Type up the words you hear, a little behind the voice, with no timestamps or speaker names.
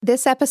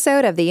This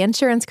episode of the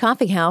Insurance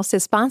Coffee House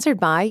is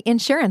sponsored by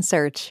Insurance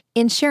Search.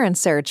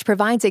 Insurance Search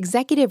provides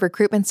executive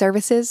recruitment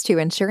services to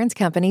insurance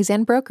companies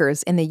and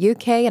brokers in the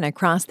UK and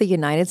across the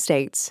United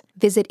States.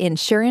 Visit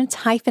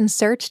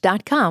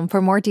insurance-search.com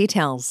for more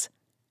details.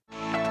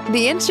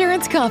 The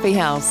Insurance Coffee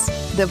House,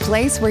 the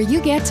place where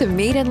you get to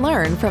meet and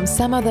learn from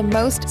some of the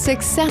most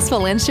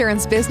successful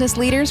insurance business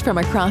leaders from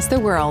across the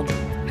world.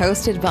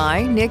 Hosted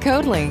by Nick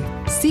Hoadley,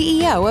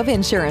 CEO of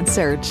Insurance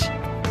Search.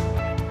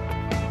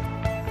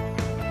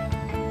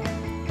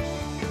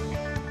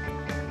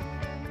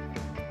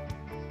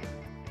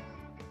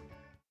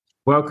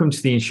 Welcome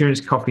to the Insurance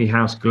Coffee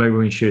House Global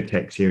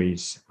InsurTech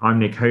series. I'm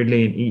Nick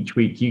Hoadley, and each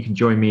week you can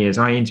join me as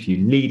I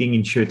interview leading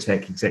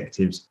InsurTech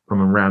executives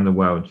from around the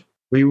world.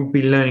 We will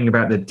be learning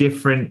about the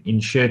different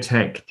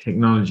InsurTech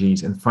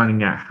technologies and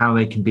finding out how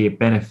they can be a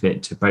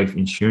benefit to both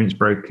insurance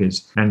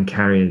brokers and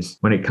carriers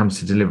when it comes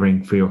to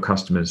delivering for your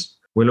customers.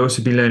 We'll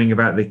also be learning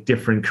about the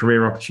different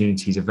career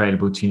opportunities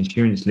available to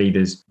insurance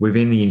leaders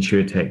within the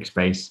InsurTech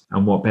space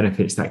and what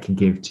benefits that can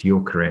give to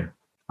your career.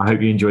 I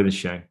hope you enjoy the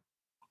show.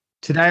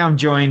 Today, I'm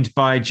joined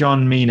by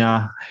John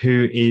Mina,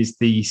 who is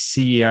the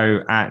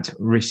CEO at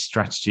Risk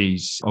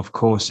Strategies, of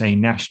course, a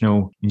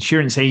national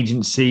insurance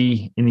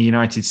agency in the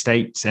United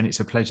States. And it's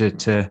a pleasure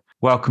to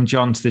welcome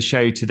John to the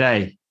show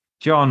today.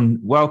 John,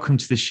 welcome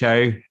to the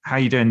show. How are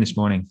you doing this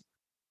morning?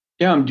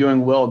 Yeah, I'm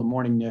doing well. Good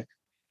morning, Nick.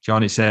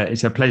 John, it's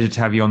a pleasure to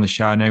have you on the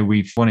show. I know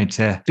we've wanted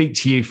to speak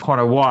to you for quite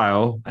a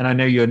while, and I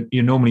know you're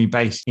normally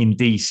based in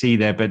DC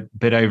there,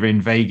 but over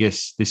in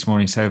Vegas this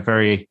morning, so a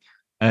very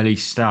early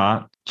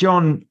start.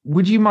 John,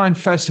 would you mind,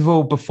 first of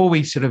all, before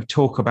we sort of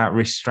talk about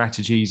Risk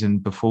Strategies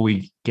and before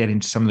we get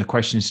into some of the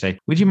questions today,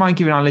 would you mind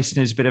giving our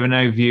listeners a bit of an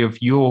overview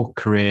of your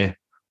career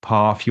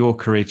path, your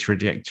career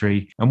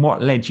trajectory, and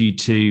what led you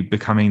to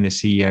becoming the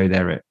CEO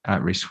there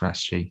at Risk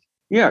Strategy?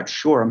 Yeah,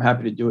 sure. I'm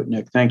happy to do it,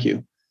 Nick. Thank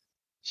you.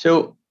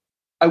 So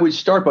I would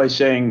start by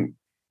saying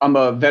I'm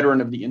a veteran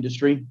of the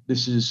industry.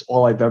 This is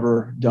all I've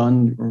ever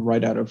done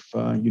right out of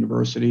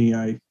university.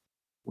 I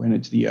went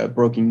into the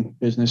broking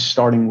business,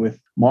 starting with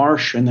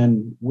Marsh and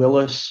then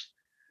Willis,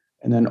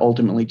 and then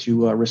ultimately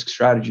to Risk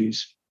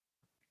Strategies.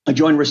 I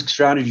joined Risk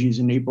Strategies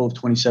in April of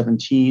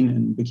 2017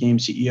 and became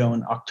CEO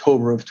in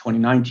October of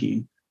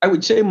 2019. I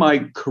would say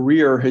my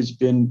career has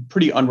been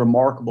pretty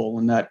unremarkable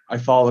in that I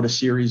followed a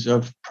series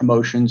of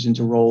promotions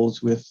into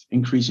roles with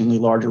increasingly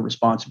larger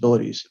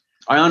responsibilities.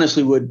 I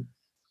honestly would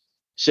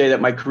say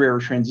that my career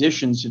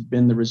transitions have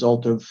been the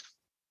result of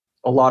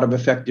a lot of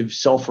effective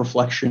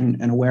self-reflection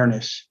and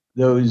awareness.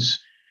 Those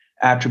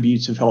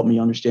attributes have helped me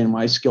understand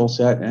my skill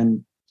set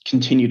and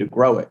continue to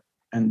grow it.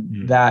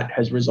 And that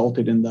has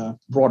resulted in the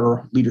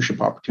broader leadership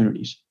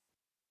opportunities.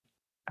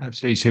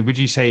 Absolutely. So would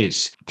you say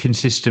it's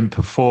consistent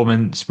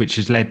performance which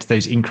has led to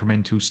those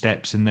incremental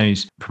steps and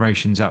those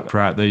promotions up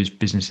throughout those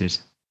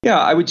businesses? Yeah,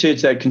 I would say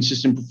it's that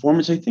consistent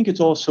performance. I think it's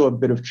also a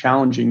bit of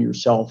challenging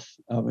yourself,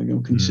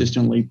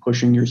 consistently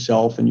pushing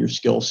yourself and your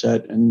skill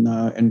set and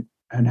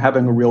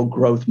having a real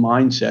growth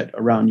mindset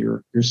around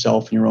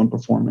yourself and your own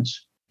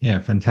performance. Yeah,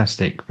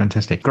 fantastic.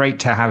 Great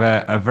to have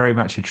a very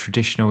much a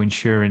traditional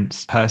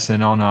insurance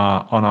person on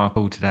our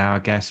call today. Our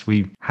guests,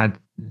 we've had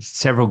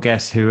several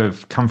guests who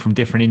have come from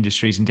different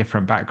industries and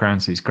different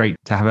backgrounds. It's great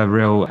to have a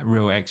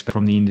real expert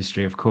from the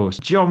industry, of course.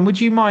 John, would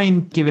you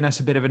mind giving us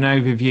a bit of an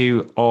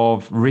overview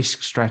of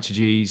Risk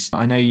Strategies?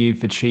 I know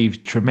you've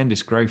achieved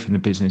tremendous growth in the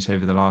business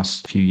over the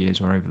last few years,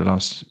 or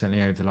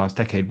certainly over the last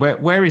decade.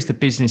 Where is the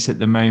business at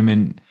the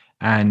moment?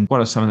 And what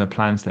are some of the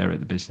plans there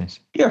at the business?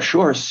 Yeah,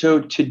 sure.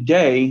 So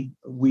today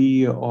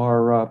we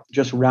are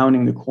just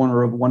rounding the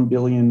corner of $1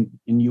 billion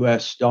in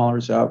US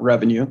dollars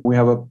revenue. We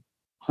have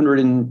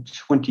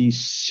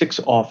 126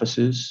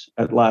 offices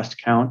at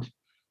last count.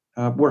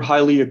 We're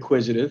highly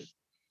acquisitive,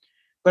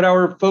 but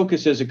our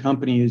focus as a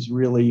company is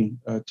really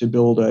to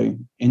build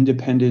an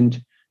independent,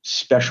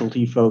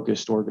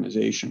 specialty-focused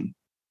organization.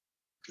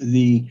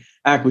 The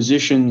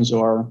acquisitions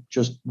are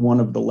just one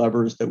of the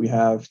levers that we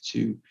have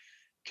to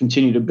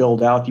continue to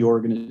build out the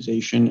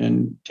organization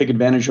and take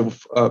advantage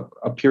of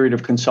a period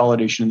of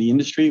consolidation in the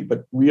industry,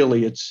 but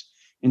really it's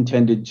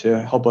intended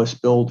to help us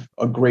build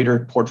a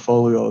greater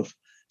portfolio of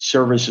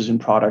services and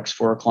products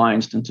for our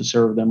clients and to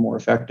serve them more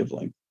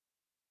effectively.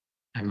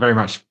 And very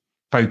much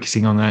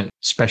focusing on that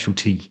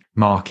specialty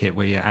market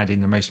where you're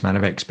adding the most amount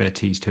of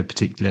expertise to a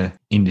particular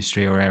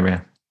industry or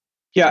area.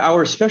 Yeah,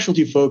 our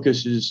specialty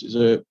focus is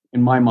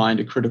in my mind,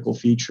 a critical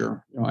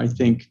feature. I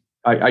think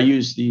I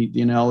use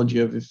the analogy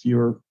of if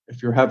you're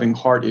having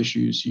heart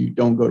issues, you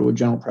don't go to a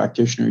general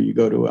practitioner, you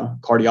go to a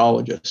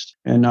cardiologist.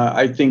 And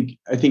I think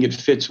it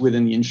fits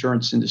within the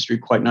insurance industry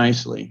quite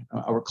nicely.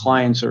 Our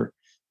clients are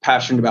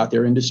passionate about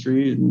their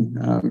industry, and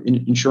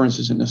insurance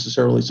isn't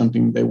necessarily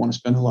something they want to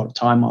spend a lot of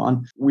time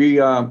on.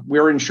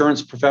 We're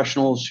insurance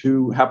professionals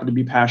who happen to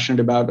be passionate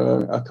about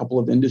a couple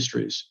of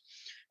industries.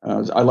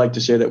 I like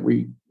to say that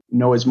we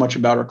know as much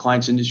about our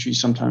clients' industries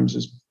sometimes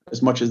as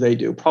much as they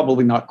do.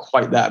 Probably not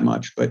quite that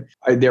much, but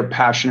they're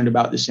passionate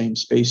about the same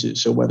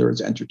spaces. So whether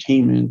it's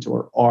entertainment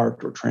or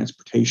art or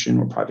transportation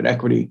or private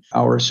equity,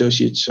 our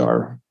associates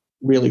are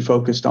really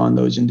focused on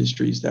those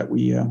industries that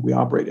we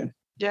operate in.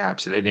 Yeah,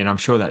 absolutely. And I'm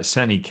sure that's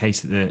certainly the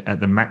case at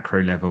the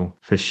macro level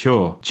for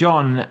sure.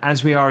 John,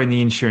 as we are in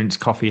the Insurance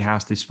Coffee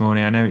House this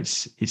morning, I know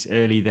it's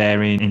early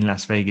there in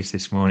Las Vegas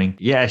this morning.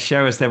 Yeah,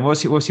 show us then.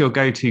 What's your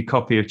go-to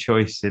coffee of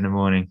choice in the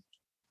morning?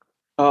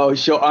 Oh,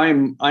 so I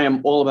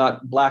am all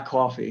about black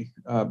coffee.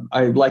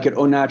 I like it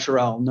au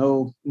naturel.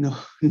 No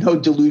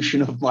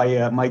dilution of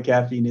my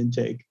caffeine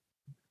intake.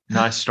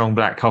 Nice strong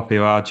black coffee.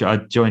 Well,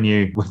 I'll join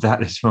you with that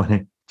this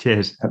morning.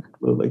 Cheers.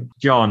 Absolutely.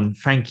 John,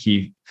 thank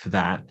you for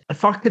that.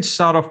 If I could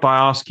start off by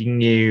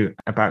asking you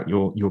about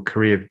your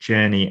career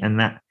journey and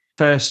that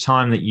first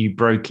time that you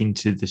broke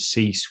into the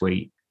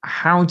C-suite,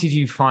 how did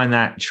you find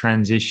that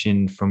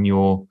transition from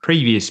your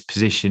previous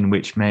position,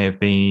 which may have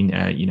been,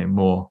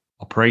 more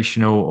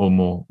operational or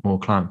more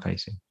client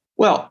facing?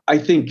 Well, I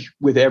think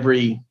with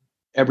every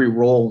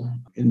role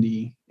in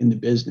the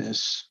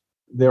business,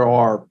 there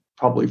are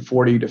probably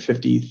 40 to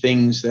 50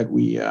 things that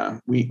we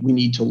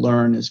need to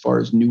learn as far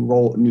as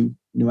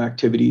new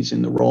activities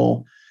in the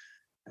role.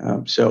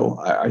 So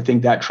I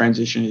think that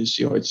transition is,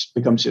 it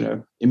becomes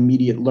an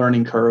immediate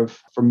learning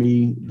curve for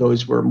me.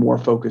 Those were more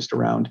focused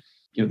around,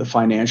 the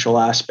financial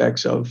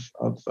aspects of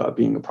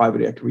being a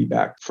private equity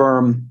backed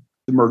firm,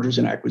 the mergers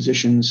and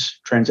acquisitions,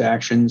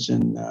 transactions,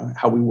 and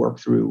how we work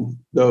through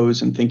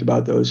those and think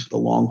about those for the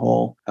long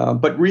haul.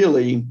 But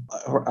really,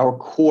 our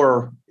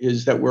core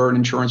is that we're an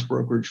insurance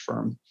brokerage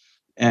firm.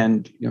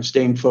 And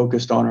staying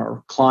focused on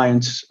our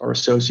clients, our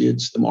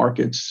associates, the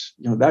markets,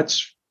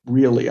 that's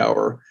really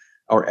our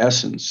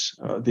essence.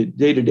 The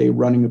day-to-day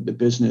running of the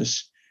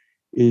business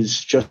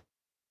is just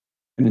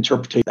an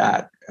interpretation of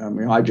that.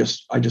 I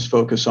just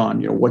focus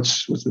on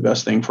what's the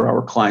best thing for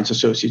our clients,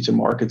 associates, and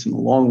markets in the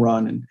long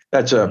run, and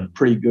that's a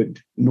pretty good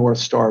North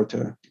Star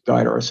to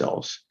guide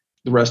ourselves.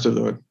 The rest of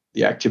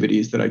the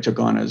activities that I took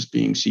on as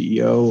being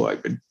CEO, I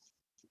could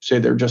say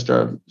they're just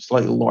a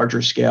slightly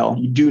larger scale.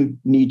 You do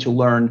need to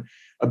learn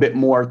a bit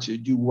more to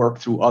do work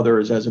through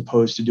others as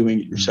opposed to doing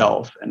it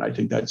yourself. And I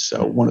think that's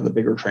one of the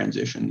bigger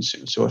transitions.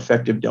 So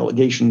effective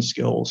delegation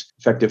skills,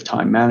 effective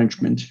time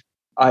management.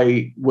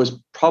 I was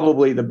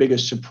probably the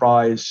biggest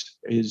surprise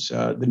is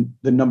the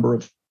number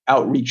of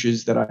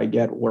outreaches that I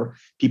get or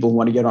people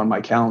want to get on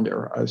my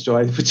calendar. So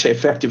I would say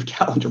effective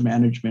calendar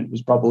management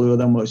was probably one of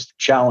the most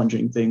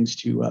challenging things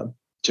to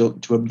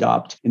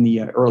adopt in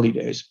the early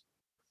days.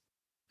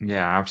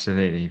 Yeah,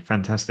 absolutely.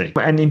 Fantastic.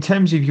 And in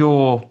terms of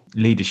your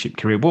leadership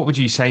career, what would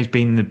you say has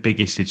been the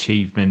biggest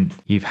achievement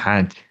you've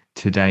had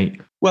to date?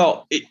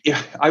 Well,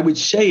 I would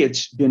say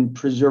it's been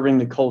preserving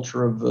the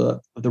culture of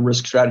the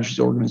Risk Strategies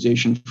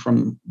organization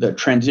from the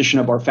transition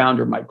of our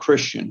founder, Mike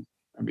Christian.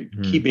 I mean,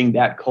 keeping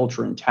that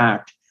culture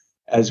intact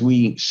as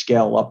we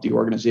scale up the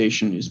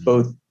organization is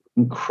both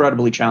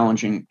incredibly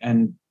challenging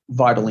and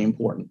vitally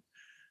important.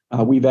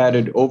 We've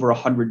added over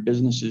 100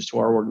 businesses to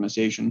our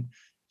organization.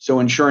 So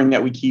ensuring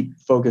that we keep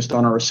focused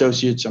on our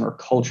associates and our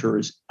culture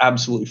is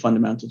absolutely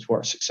fundamental to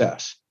our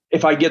success.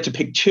 If I get to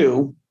pick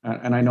two,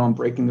 and I know I'm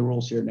breaking the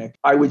rules here, Nick,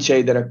 I would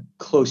say that a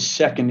close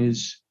second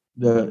is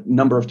the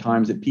number of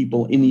times that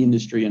people in the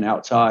industry and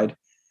outside,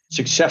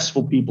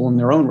 successful people in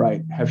their own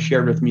right, have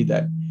shared with me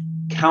that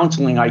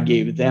counseling I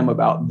gave them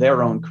about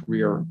their own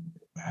career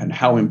and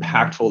how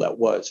impactful that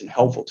was and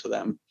helpful to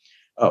them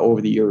over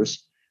the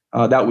years.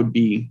 That would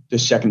be the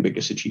second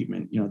biggest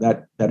achievement,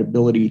 that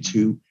ability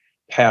to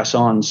pass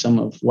on some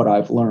of what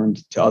I've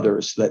learned to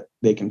others so that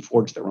they can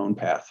forge their own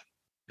path.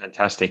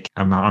 Fantastic.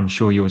 I'm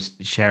sure you'll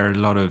share a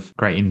lot of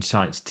great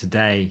insights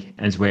today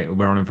as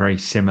we're on a very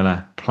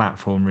similar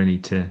platform really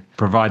to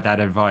provide that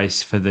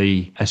advice for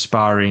the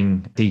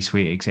aspiring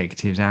C-suite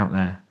executives out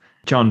there.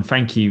 John,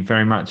 thank you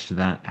very much for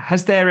that.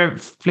 Has there,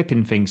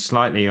 flipping things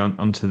slightly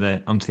onto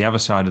the other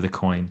side of the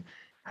coin,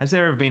 has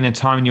there ever been a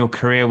time in your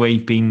career where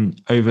you've been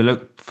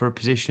overlooked for a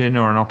position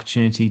or an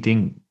opportunity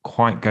didn't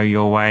quite go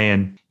your way?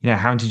 And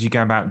how did you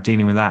go about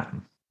dealing with that?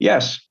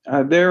 Yes,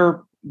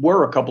 there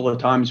were a couple of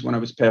times when I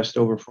was passed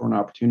over for an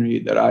opportunity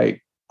that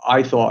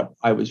I thought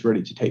I was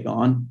ready to take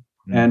on.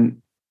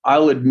 And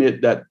I'll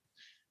admit that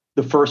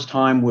the first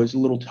time was a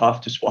little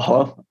tough to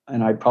swallow,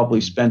 and I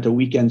probably spent a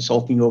weekend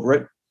sulking over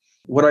it.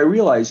 What I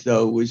realized,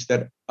 though, was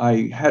that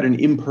I had an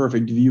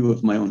imperfect view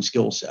of my own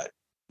skill set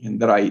and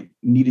that I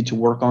needed to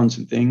work on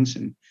some things.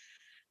 And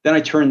then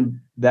I turned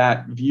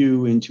that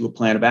view into a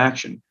plan of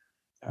action.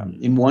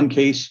 In one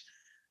case,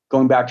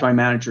 going back to my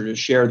manager to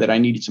share that I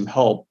needed some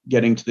help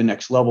getting to the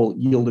next level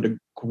yielded a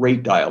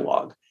great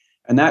dialogue.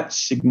 And that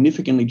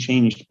significantly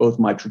changed both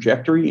my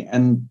trajectory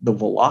and the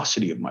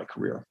velocity of my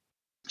career.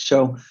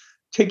 So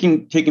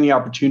taking the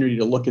opportunity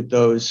to look at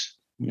those,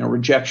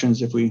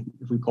 rejections, if we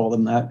call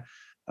them that,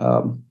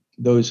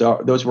 those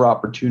were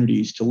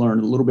opportunities to learn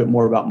a little bit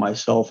more about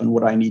myself and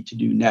what I need to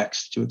do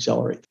next to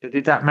accelerate.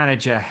 Did that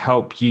manager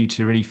help you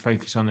to really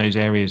focus on those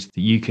areas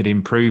that you could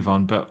improve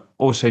on? But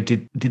also,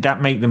 did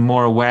that make them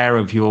more aware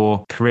of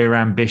your career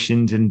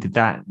ambitions, and did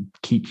that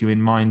keep you in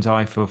mind's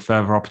eye for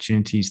further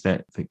opportunities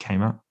that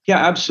came up? Yeah,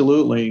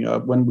 absolutely.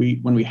 When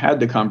we had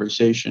the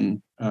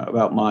conversation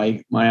about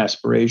my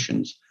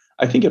aspirations,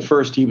 I think at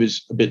first he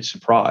was a bit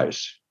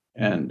surprised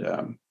and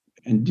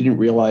didn't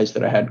realize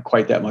that I had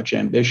quite that much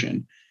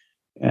ambition.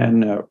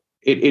 And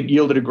it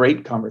yielded a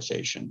great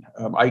conversation.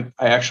 I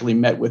actually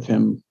met with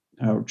him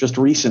just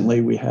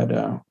recently. We had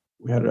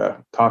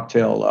a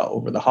cocktail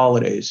over the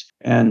holidays,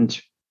 and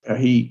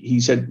he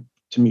said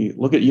to me,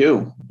 "Look at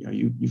you.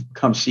 You've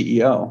become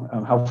CEO.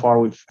 How far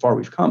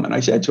we've come." And I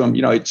said to him,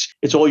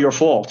 it's all your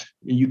fault.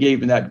 You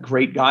gave me that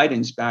great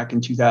guidance back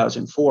in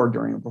 2004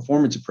 during a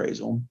performance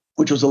appraisal,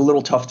 which was a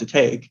little tough to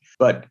take,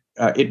 but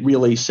it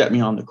really set me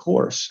on the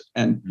course.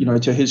 And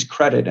to his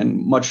credit,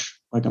 and much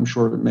like I'm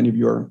sure many of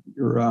your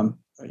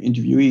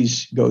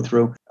interviewees go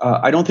through,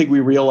 I don't think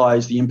we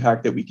realize the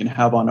impact that we can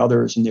have on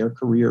others in their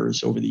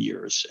careers over the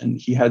years. And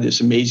he had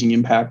this amazing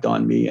impact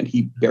on me, and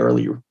he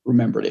barely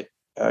remembered it.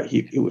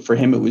 For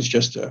him, it was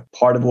just a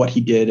part of what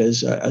he did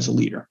as a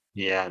leader.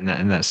 Yeah,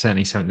 and that's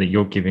certainly something that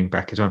you're giving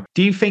back as well.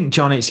 Do you think,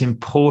 John, it's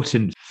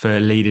important for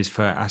leaders,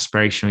 for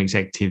aspirational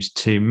executives,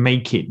 to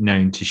make it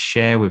known, to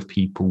share with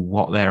people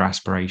what their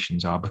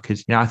aspirations are?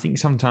 Because I think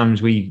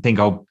sometimes we think,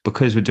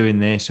 because we're doing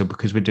this, or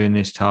because we're doing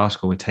this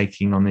task, or we're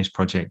taking on this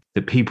project,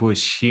 that people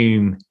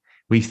assume,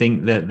 we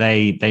think that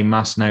they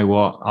must know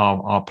what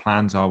our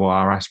plans are, what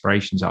our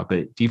aspirations are.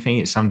 But do you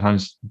think it's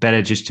sometimes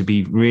better just to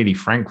be really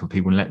frank with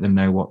people and let them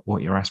know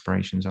what your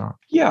aspirations are?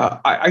 Yeah,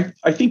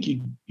 I think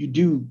you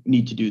do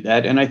need to do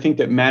that. And I think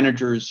that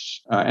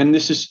managers, and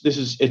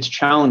it's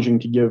challenging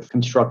to give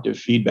constructive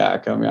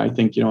feedback. I mean, I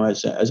think,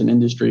 as an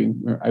industry,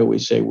 I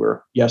always say we're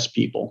yes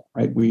people,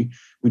 right? We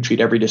treat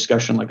every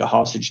discussion like a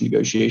hostage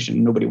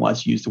negotiation. Nobody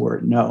wants to use the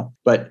word no.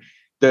 But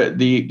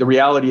the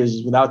reality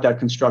is without that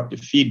constructive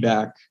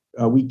feedback,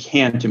 we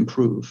can't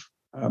improve.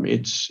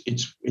 It's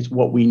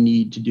what we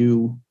need to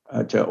do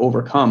to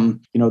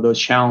overcome, those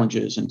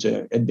challenges and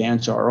to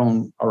advance our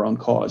own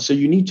cause. So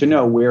you need to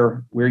know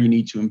where you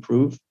need to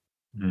improve,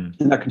 and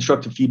that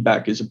constructive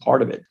feedback is a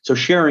part of it. So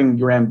sharing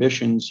your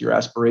ambitions, your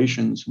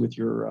aspirations with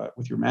your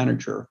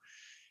manager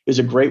is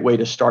a great way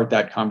to start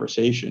that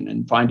conversation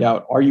and find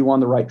out, are you on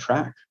the right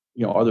track?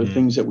 Are there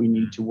things that we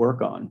need to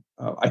work on?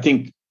 I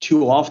think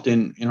too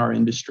often in our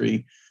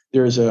industry,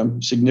 there's a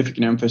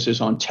significant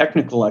emphasis on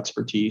technical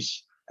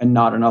expertise and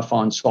not enough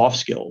on soft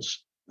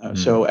skills.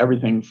 So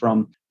everything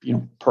from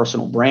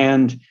personal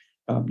brand,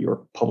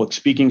 your public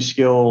speaking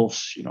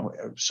skills,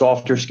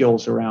 softer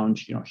skills around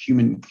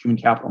human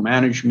capital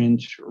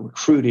management,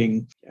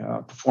 recruiting,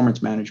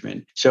 performance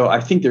management. So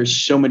I think there's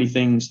so many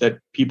things that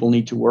people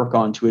need to work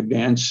on to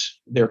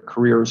advance their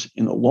careers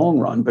in the long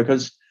run.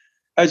 Because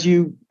as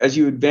you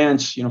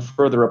advance,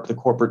 further up the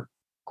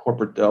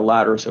corporate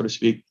ladder, so to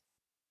speak,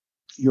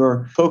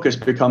 your focus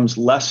becomes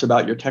less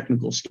about your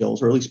technical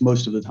skills, or at least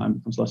most of the time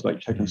becomes less about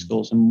your technical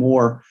skills and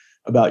more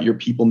about your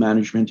people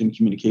management and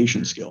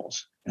communication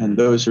skills. And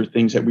those are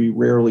things that we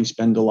rarely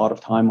spend a lot of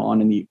time on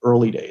in the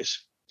early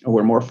days.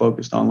 We're more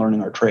focused on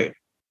learning our trade.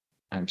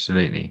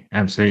 Absolutely.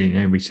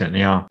 No, we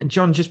certainly are. And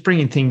John, just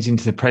bringing things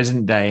into the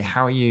present day,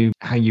 how are you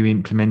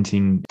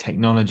implementing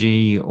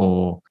technology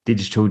or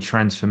digital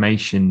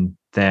transformation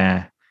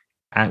there?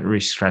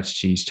 At-risk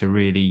strategies to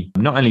really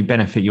not only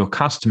benefit your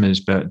customers,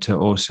 but to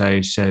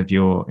also serve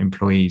your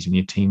employees and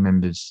your team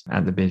members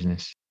at the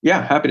business?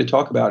 Yeah, happy to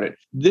talk about it.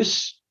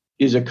 This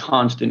is a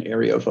constant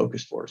area of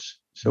focus for us.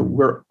 So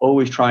we're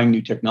always trying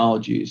new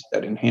technologies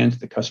that enhance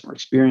the customer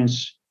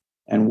experience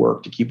and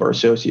work to keep our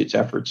associates'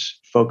 efforts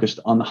focused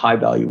on the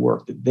high-value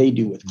work that they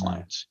do with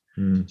clients.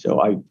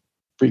 So I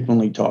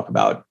frequently talk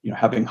about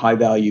having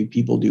high-value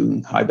people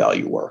doing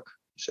high-value work.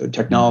 So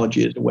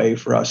technology is a way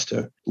for us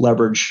to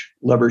leverage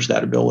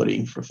that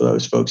ability for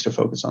those folks to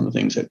focus on the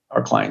things that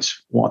our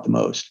clients want the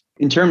most.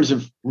 In terms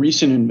of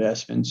recent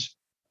investments,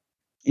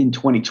 in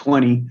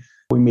 2020,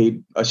 we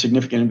made a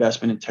significant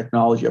investment in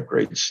technology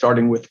upgrades,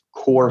 starting with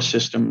core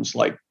systems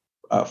like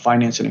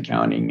finance and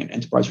accounting and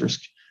enterprise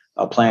risk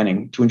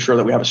planning, to ensure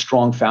that we have a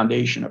strong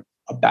foundation,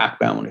 a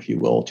backbone, if you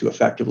will, to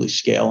effectively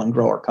scale and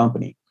grow our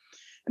company.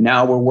 And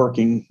now we're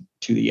working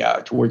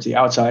towards the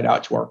outside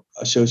out to our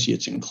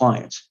associates and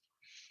clients.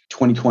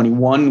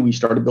 2021, we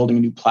started building a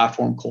new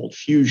platform called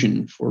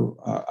Fusion for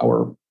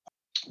our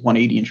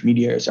 180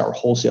 intermediaries, our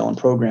wholesale and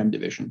program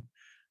division.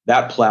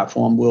 That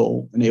platform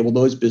will enable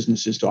those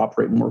businesses to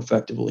operate more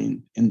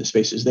effectively in the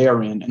spaces they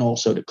are in, and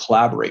also to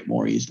collaborate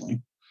more easily.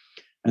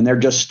 And they're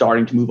just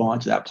starting to move on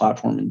to that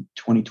platform in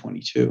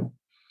 2022.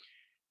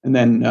 And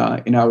then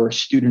in our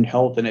student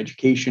health and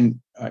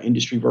education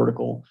industry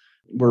vertical,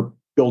 we're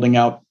building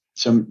out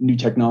some new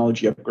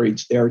technology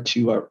upgrades there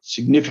to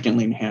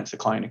significantly enhance the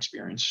client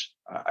experience.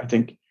 I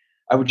think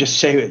I would just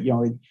say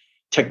that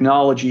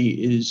technology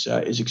is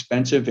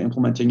expensive,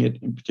 implementing it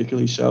in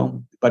particularly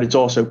so, but it's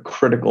also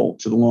critical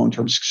to the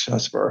long-term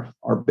success of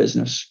our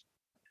business.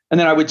 And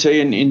then I would say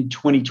in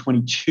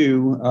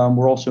 2022,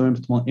 we're also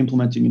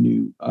implementing a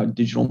new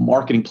digital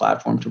marketing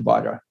platform to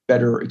provide a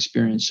better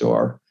experience so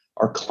our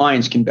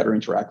clients can better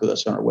interact with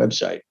us on our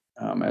website,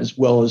 as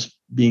well as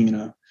being in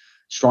a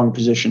strong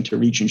position to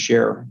reach and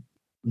share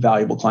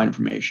valuable client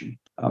information.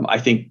 I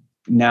think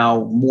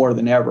now more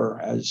than ever,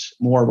 as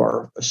more of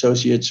our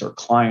associates or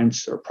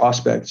clients or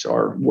prospects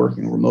are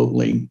working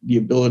remotely, the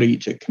ability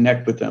to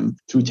connect with them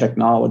through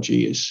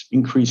technology is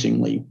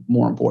increasingly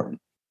more important.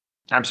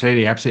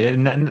 Absolutely, absolutely.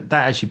 And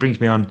that actually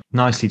brings me on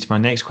nicely to my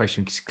next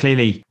question, because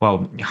clearly,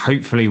 well,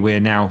 hopefully we're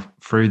now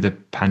through the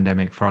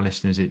pandemic. For our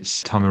listeners,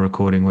 it's time of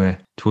recording, we're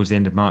towards the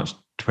end of March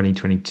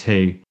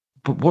 2022.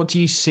 But what do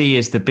you see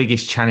as the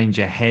biggest challenge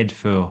ahead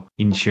for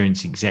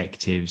insurance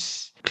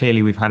executives?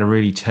 Clearly, we've had a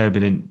really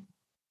turbulent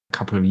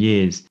couple of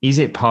years. Is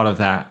it part of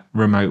that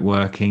remote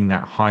working,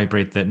 that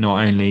hybrid, that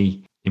not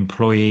only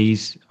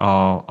employees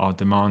are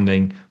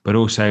demanding, but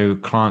also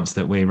clients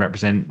that we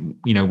represent,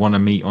 want to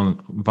meet on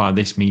via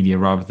this media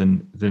rather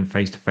than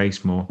face to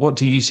face more? What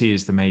do you see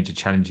as the major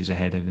challenges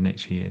ahead over the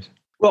next few years?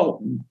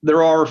 Well,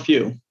 there are a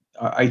few.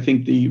 I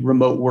think the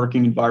remote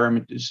working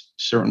environment is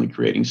certainly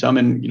creating some.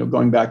 And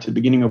going back to the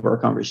beginning of our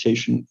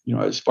conversation,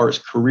 as far as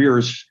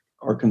careers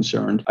are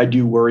concerned, I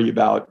do worry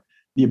about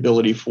the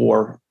ability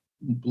for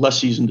less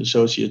seasoned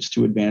associates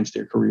to advance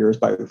their careers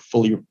by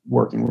fully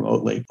working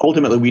remotely.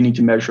 Ultimately, we need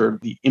to measure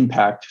the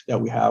impact that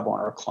we have on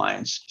our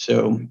clients.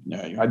 So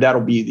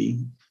that'll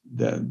be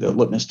the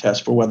litmus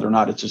test for whether or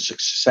not it's a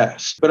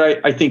success.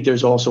 But I think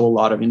there's also a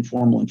lot of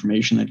informal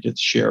information that gets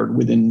shared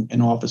within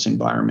an office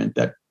environment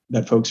that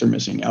folks are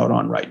missing out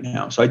on right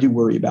now. So I do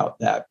worry about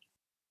that.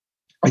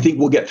 I think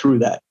we'll get through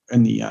that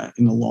in the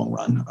long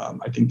run.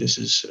 I think this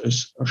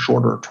is a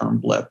shorter term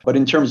blip. But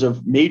in terms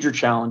of major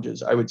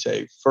challenges, I would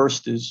say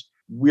first is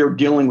we're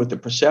dealing with the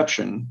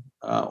perception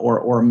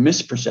or a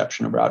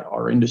misperception about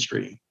our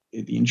industry.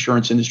 The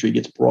insurance industry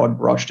gets broad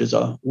brushed as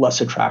a less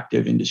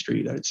attractive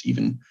industry, that it's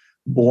even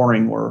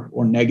boring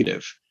or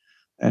negative.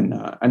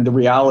 And the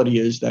reality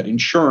is that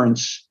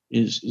insurance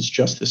is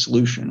just the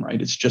solution,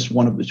 right? It's just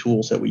one of the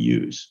tools that we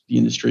use. The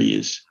industry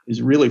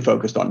is really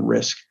focused on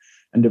risk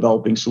and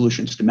developing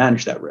solutions to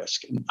manage that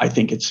risk. And I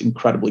think it's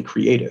incredibly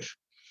creative.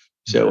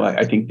 So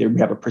I think we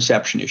have a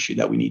perception issue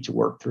that we need to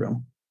work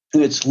through.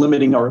 And it's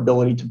limiting our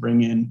ability to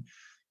bring in,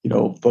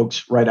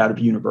 folks right out of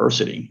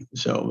university.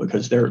 So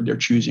because they're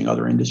choosing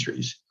other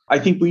industries. I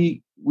think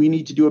we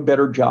need to do a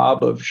better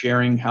job of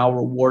sharing how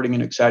rewarding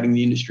and exciting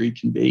the industry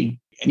can be.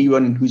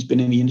 Anyone who's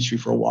been in the industry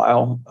for a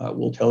while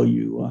will tell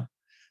you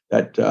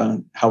that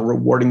how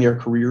rewarding their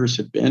careers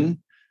have been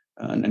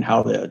and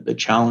how the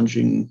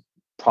challenging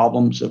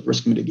problems of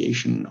risk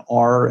mitigation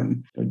are,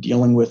 and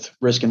dealing with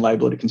risk and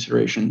liability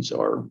considerations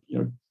are,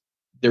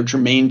 they're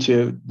germane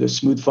to the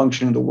smooth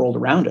function of the world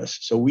around us.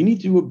 So we need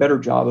to do a better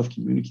job of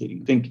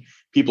communicating. I think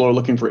people are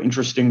looking for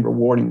interesting,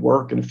 rewarding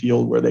work in a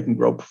field where they can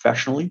grow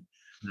professionally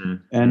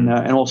and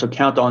also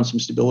count on some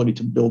stability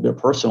to build their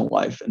personal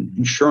life. And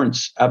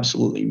insurance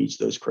absolutely meets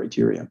those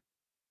criteria.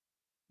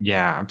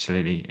 Yeah,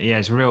 absolutely. Yeah,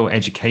 it's a real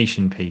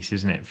education piece,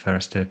 isn't it, for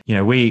us to,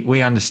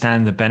 we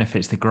understand the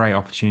benefits, the great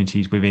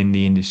opportunities within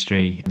the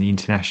industry, the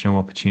international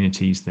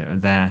opportunities that are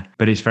there,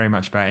 but it's very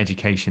much about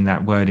education.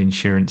 That word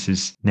insurance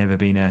has never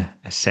been a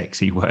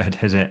sexy word,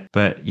 has it?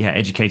 But yeah,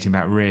 educating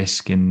about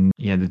risk and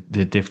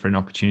the different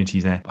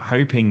opportunities there.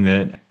 Hoping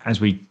that as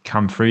we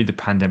come through the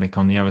pandemic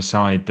on the other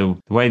side, the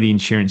way the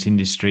insurance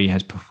industry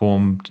has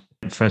performed,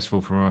 first of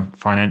all, from a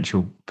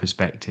financial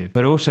perspective,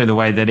 but also the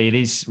way that it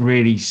is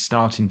really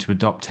starting to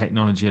adopt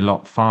technology a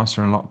lot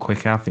faster and a lot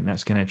quicker. I think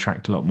that's going to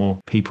attract a lot more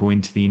people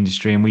into the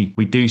industry. And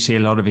we do see a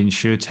lot of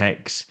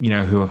insurtechs,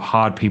 who have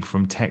hired people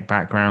from tech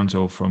backgrounds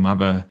or from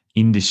other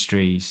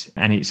industries.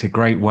 And it's a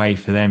great way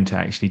for them to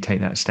actually take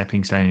that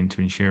stepping stone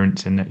into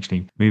insurance and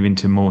actually move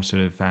into more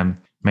sort of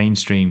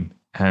mainstream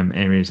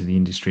areas of the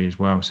industry as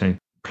well. So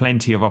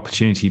plenty of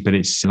opportunity, but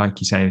it's like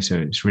you say, so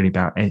it's really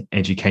about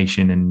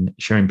education and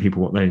showing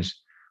people what those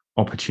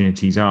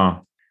opportunities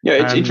are. Yeah,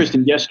 it's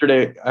interesting.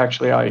 Yesterday,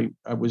 actually,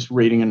 I was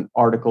reading an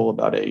article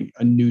about a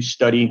new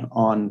study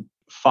on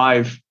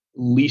 5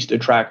 least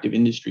attractive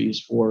industries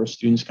for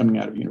students coming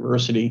out of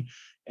university.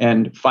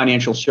 And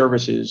financial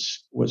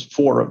services was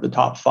 4 of the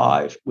top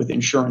 5, with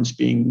insurance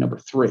being number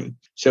 3.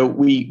 So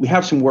we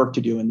have some work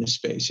to do in this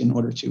space in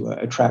order to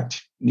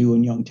attract new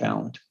and young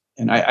talent.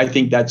 And I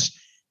think that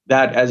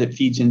as it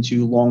feeds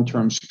into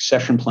long-term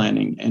succession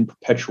planning and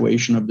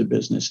perpetuation of the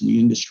business and the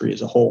industry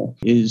as a whole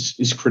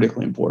is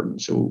critically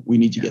important. So we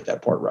need to get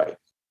that part right.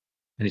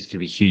 And it's going to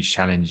be a huge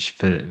challenge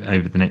for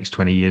over the next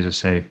 20 years or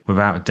so,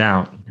 without a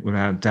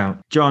doubt.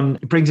 John,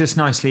 it brings us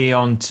nicely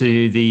on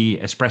to the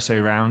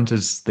espresso round,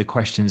 as the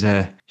questions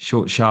are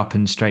short, sharp,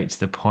 and straight to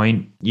the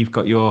point. You've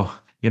got your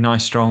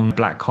nice, strong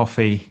black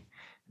coffee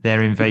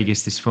there in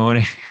Vegas this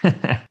morning.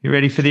 You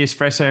ready for the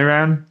espresso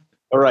round?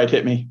 All right,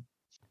 hit me.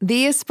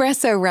 The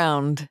espresso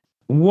round.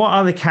 What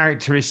are the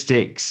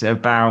characteristics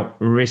about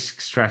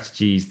risk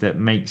strategies that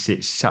makes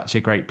it such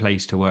a great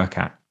place to work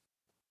at?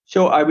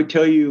 So I would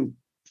tell you,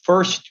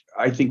 first,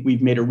 I think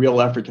we've made a real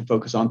effort to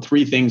focus on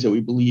 3 things that we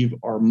believe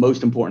are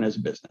most important as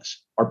a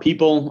business: our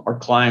people, our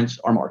clients,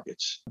 our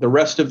markets. The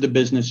rest of the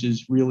business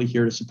is really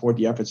here to support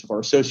the efforts of our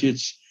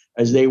associates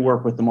as they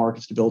work with the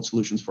markets to build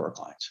solutions for our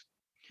clients.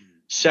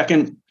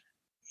 Second,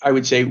 I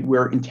would say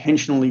we're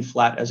intentionally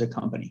flat as a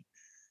company.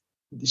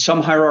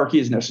 Some hierarchy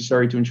is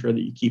necessary to ensure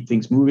that you keep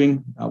things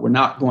moving. We're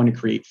not going to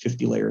create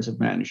 50 layers of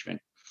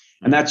management.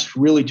 And that's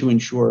really to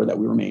ensure that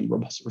we remain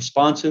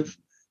responsive,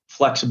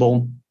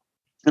 flexible,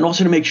 and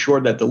also to make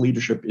sure that the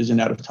leadership isn't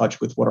out of touch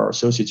with what our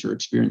associates are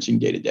experiencing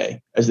day to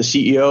day. As the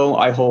CEO,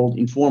 I hold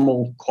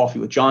informal coffee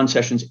with John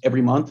sessions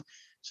every month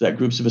so that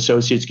groups of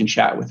associates can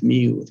chat with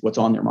me with what's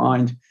on their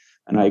mind.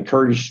 And I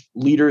encourage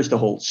leaders to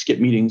hold skip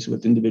meetings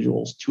with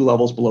individuals 2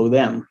 levels below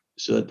them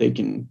so that they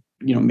can,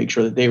 make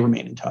sure that they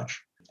remain in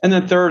touch. And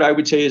then third, I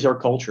would say, is our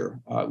culture.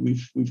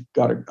 We've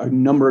got a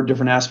number of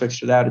different aspects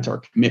to that. It's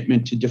our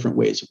commitment to different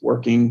ways of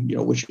working,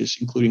 which is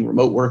including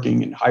remote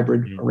working and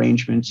hybrid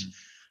arrangements,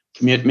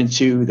 commitment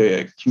to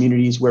the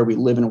communities where we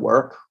live and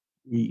work.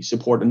 We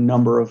support a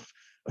number of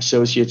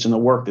associates in the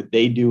work that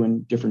they do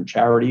in different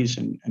charities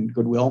and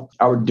goodwill.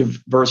 Our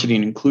diversity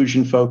and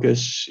inclusion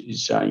focus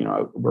is,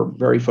 we're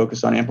very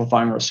focused on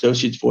amplifying our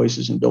associates'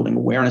 voices and building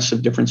awareness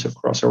of difference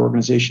across our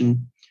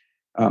organization.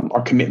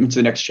 Our commitment to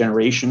the next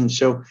generation.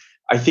 So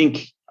I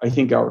think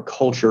our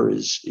culture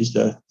is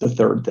the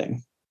third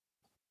thing.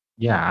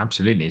 Yeah,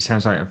 absolutely. It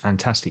sounds like a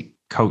fantastic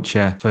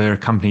culture for a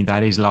company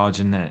that is large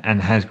and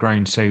has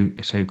grown so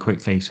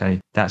quickly. So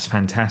that's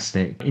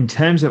fantastic. In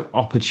terms of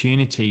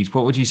opportunities,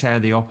 what would you say are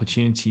the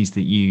opportunities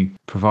that you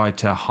provide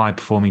to high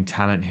performing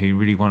talent who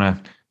really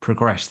want to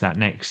progress that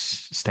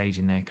next stage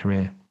in their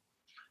career?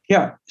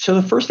 Yeah. So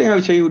the first thing I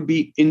would say would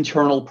be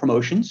internal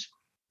promotions.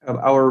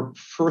 Our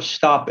first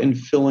stop in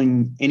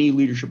filling any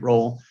leadership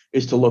role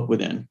is to look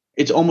within.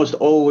 It's almost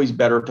always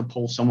better to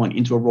pull someone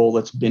into a role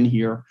that's been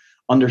here,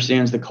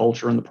 understands the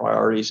culture and the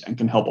priorities, and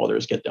can help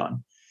others get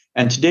done.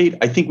 And to date,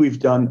 I think we've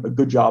done a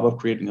good job of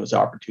creating those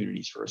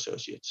opportunities for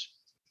associates.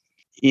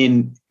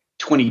 In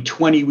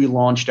 2020, we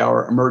launched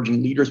our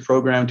Emerging Leaders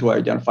program to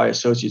identify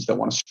associates that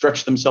want to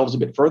stretch themselves a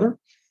bit further.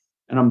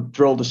 And I'm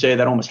thrilled to say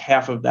that almost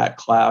half of that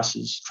class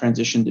is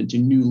transitioned into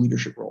new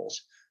leadership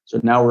roles. So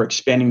now we're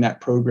expanding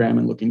that program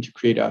and looking to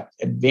create an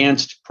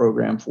advanced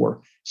program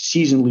for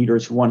seasoned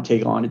leaders who want to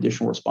take on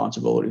additional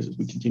responsibilities as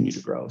we continue to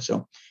grow.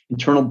 So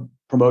internal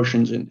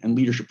promotions and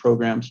leadership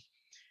programs.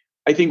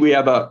 I think we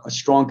have a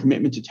strong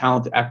commitment to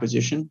talent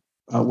acquisition.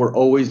 We're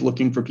always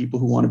looking for people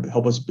who want to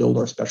help us build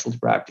our specialty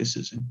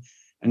practices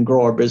and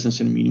grow our business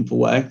in a meaningful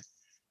way.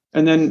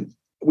 And then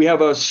we have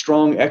a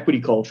strong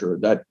equity culture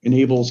that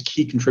enables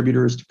key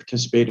contributors to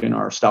participate in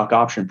our stock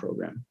option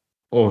program.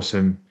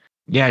 Awesome.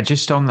 Yeah,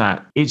 just on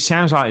that, it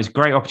sounds like it's a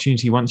great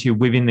opportunity. Once you're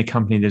within the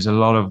company, there's a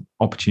lot of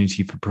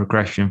opportunity for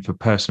progression, for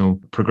personal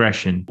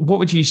progression. What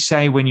would you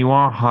say when you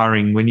are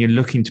hiring, when you're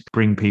looking to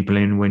bring people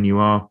in, when you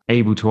are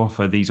able to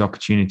offer these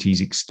opportunities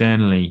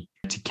externally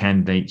to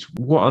candidates?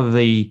 What are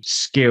the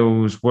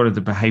skills, what are the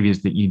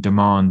behaviors that you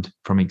demand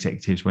from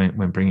executives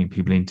when bringing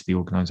people into the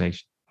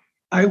organization?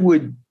 I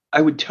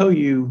would tell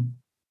you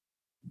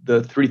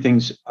the 3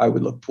 things I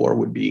would look for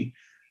would be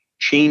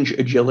change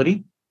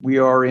agility. We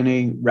are in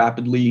a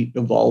rapidly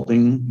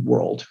evolving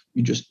world.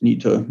 You just need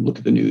to look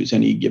at the news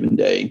any given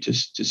day to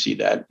see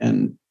that.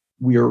 And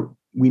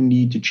we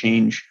need to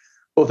change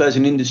both as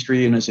an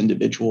industry and as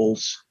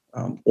individuals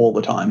all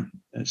the time.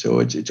 And so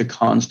it's a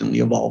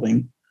constantly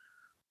evolving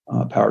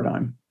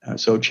paradigm.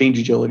 So change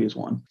agility is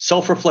one.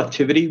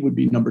 Self-reflectivity would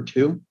be number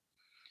 2.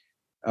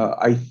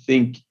 I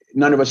think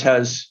none of us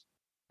has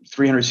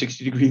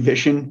 360-degree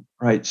vision,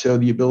 right? So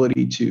the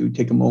ability to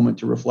take a moment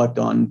to reflect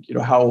on,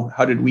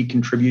 how did we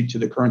contribute to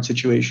the current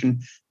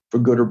situation for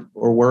good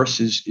or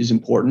worse is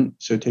important.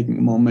 So taking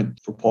a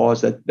moment for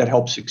pause that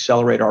helps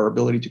accelerate our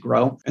ability to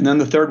grow. And then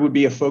the third would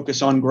be a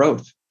focus on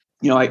growth.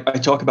 I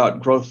talk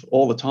about growth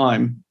all the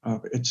time.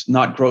 It's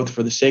not growth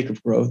for the sake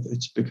of growth.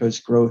 It's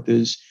because growth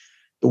is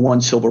the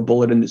one silver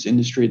bullet in this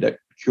industry that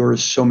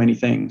cures so many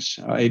things.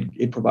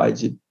 It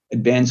provides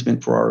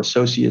advancement for our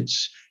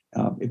associates.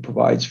 It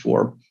provides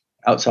for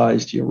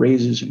outsized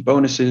raises and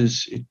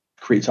bonuses. It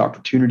creates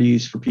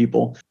opportunities for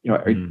people.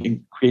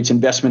 It creates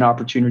investment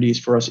opportunities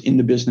for us in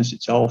the business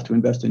itself to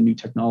invest in new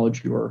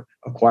technology or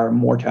acquire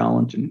more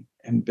talent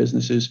and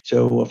businesses.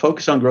 So a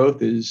focus on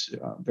growth is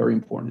very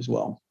important as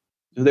well.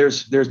 So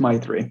there's my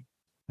 3.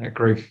 That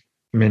growth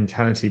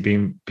mentality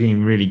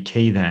being really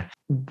key there.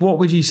 What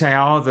would you say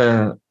are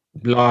the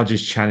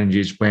largest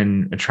challenges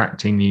when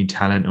attracting new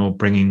talent or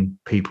bringing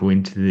people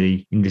into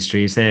the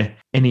industry? Is there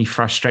any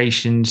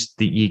frustrations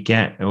that you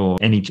get or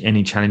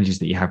any challenges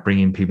that you have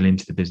bringing people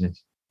into the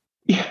business?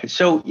 Yeah.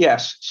 So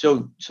yes.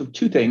 So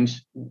 2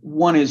 things.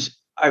 One is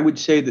I would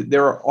say that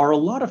there are a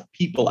lot of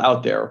people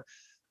out there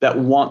that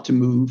want to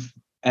move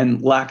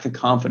and lack the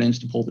confidence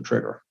to pull the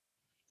trigger.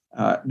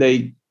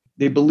 They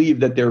believe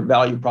that their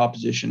value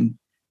proposition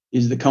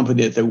is the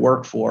company that they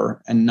work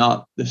for and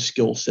not the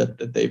skill set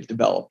that they've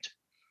developed.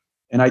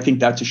 And I think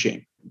that's a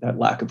shame, that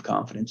lack of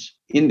confidence.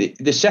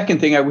 The second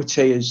thing I would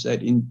say is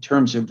that in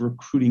terms of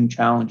recruiting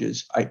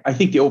challenges, I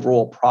think the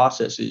overall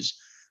process is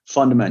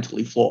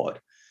fundamentally flawed.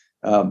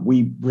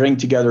 We bring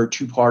together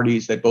 2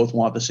 parties that both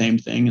want the same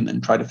thing and then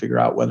try to figure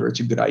out whether it's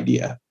a good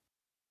idea.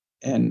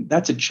 And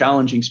that's a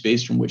challenging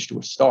space from which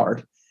to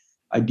start.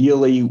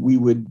 Ideally, we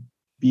would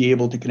be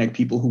able to connect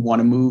people who want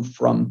to move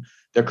from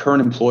their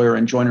current employer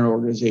and join an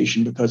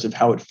organization because of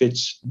how it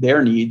fits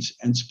their needs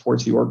and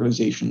supports the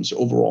organization's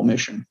overall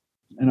mission.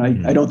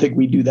 And I don't think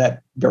we do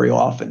that very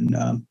often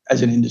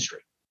as an industry.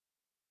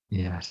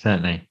 Yeah,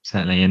 certainly.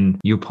 And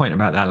your point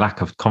about that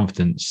lack of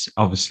confidence,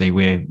 obviously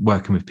we're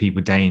working with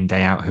people day in,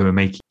 day out who are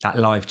making that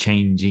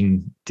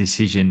life-changing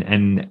decision.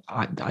 And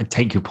I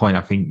take your point.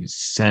 I think it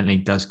certainly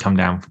does come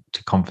down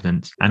to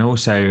confidence. And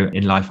also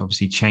in life,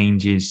 obviously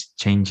change is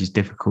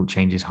difficult,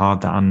 change is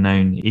hard, that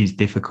unknown is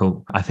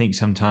difficult. I think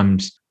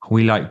sometimes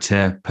we like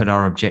to put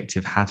our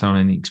objective hat on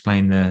and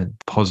explain the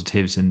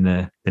positives and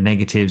the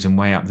negatives and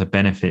weigh up the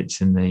benefits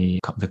and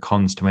the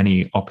cons to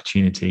any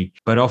opportunity.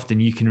 But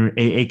often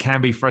it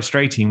can be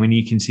frustrating when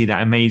you can see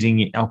that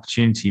amazing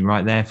opportunity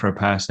right there for a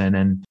person,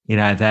 and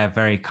they're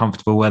very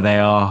comfortable where they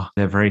are,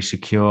 they're very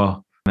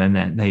secure, and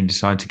then they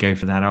decide to go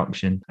for that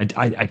option.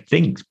 I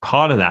think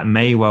part of that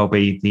may well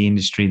be the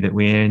industry that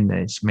we're in.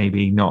 It's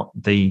maybe not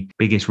the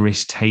biggest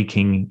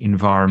risk-taking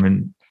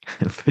environment.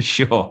 For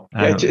sure.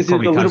 Yeah, it's a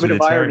little bit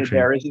of irony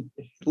there, isn't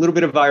it? A little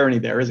bit of irony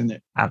there, isn't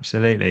it?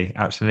 Absolutely.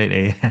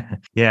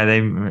 Yeah,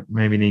 they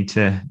maybe need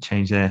to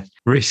change their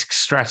risk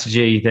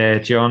strategy there,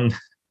 John.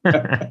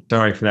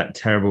 Sorry for that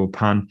terrible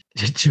pun.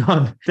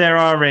 John, if there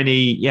are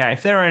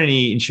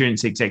any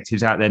insurance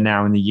executives out there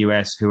now in the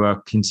US who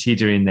are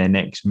considering their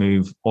next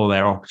move or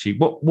their opportunity,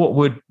 what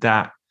would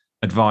that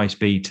advice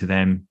be to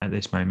them at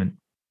this moment?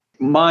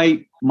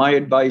 My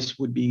advice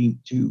would be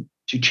to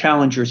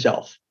challenge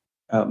yourself.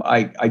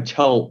 I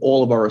tell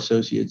all of our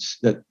associates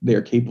that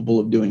they're capable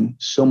of doing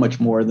so much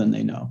more than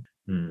they know.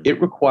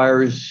 It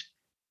requires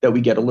that we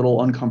get a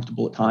little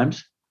uncomfortable at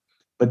times,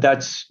 but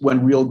that's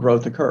when real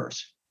growth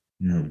occurs.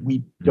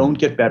 We don't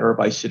get better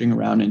by sitting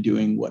around and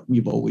doing what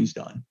we've always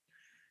done.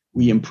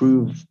 We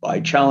improve by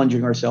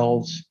challenging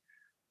ourselves,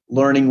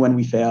 learning when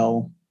we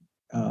fail,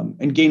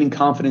 and gaining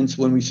confidence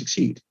when we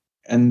succeed.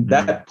 And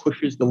that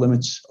pushes the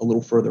limits a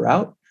little further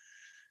out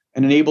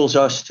and enables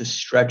us to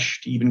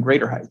stretch to even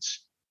greater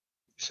heights.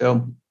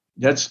 So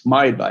that's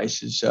my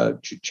advice: is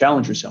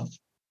challenge yourself.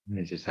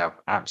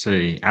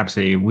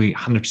 Absolutely. We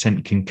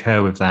 100%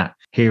 concur with that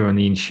here on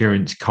the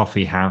Insurance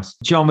Coffee House.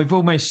 John, we've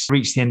almost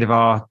reached the end of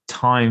our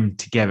time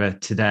together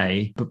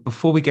today. But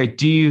before we go,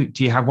 do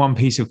you have one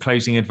piece of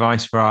closing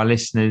advice for our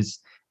listeners?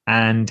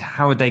 And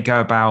how would they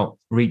go about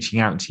reaching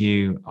out to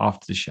you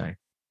after the show?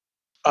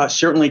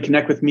 Certainly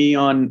connect with me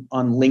on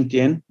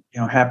LinkedIn.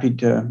 Happy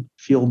to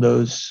field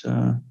those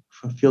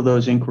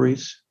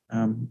inquiries.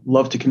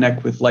 Love to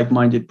connect with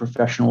like-minded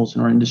professionals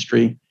in our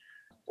industry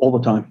all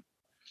the time.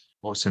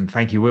 Awesome.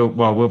 Thank you.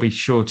 We'll be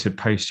sure to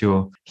post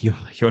your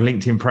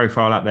LinkedIn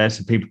profile up there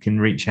so people can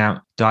reach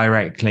out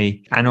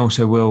directly. And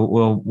also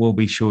we'll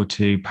be sure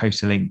to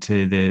post a link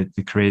to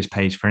the careers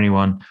page for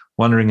anyone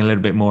wondering a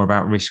little bit more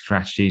about risk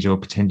strategies or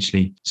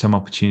potentially some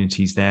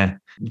opportunities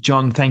there.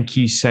 John, thank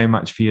you so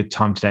much for your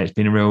time today. It's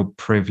been a real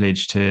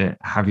privilege to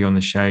have you on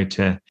the show,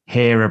 to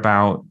hear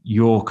about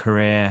your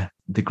career,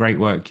 the great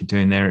work you're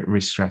doing there at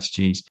Risk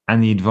Strategies,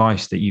 and the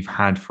advice that you've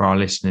had for our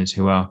listeners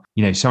who are,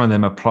 some of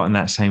them are plotting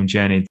that same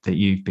journey that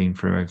you've been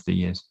through over the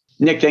years.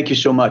 Nick, thank you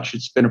so much.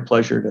 It's been a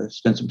pleasure to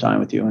spend some time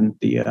with you, and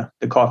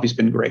the coffee's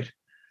been great.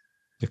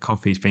 The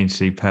coffee's been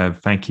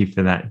superb. Thank you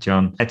for that,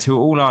 John. To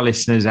all our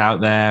listeners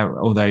out there,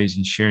 all those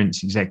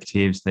insurance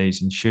executives,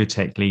 those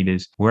insurtech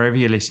leaders, wherever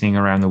you're listening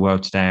around the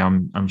world today,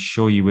 I'm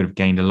sure you would have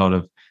gained a lot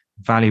of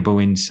valuable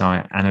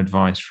insight and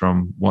advice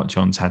from what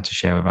John's had to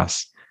share with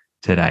us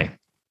today.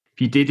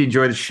 If you did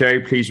enjoy the show,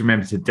 please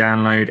remember to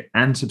download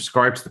and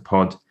subscribe to the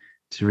pod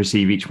to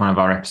receive each one of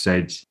our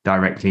episodes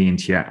directly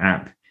into your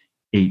app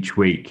each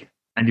week.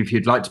 And if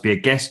you'd like to be a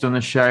guest on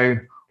the show,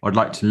 or would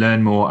like to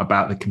learn more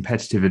about the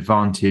competitive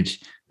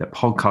advantage that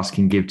podcasts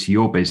can give to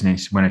your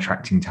business when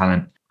attracting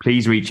talent,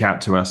 please reach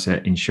out to us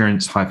at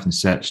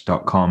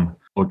insurance-search.com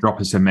or drop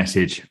us a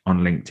message on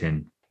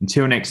LinkedIn.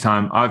 Until next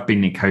time, I've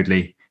been Nick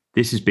Hoadley.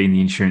 This has been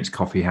the Insurance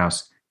Coffee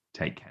House.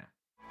 Take care.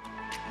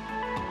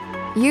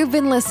 You've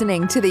been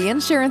listening to the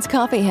Insurance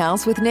Coffee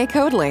House with Nick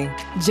Hoadley.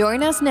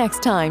 Join us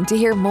next time to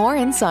hear more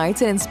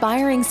insights and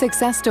inspiring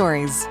success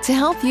stories to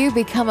help you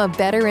become a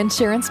better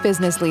insurance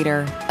business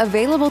leader.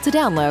 Available to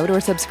download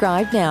or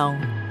subscribe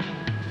now.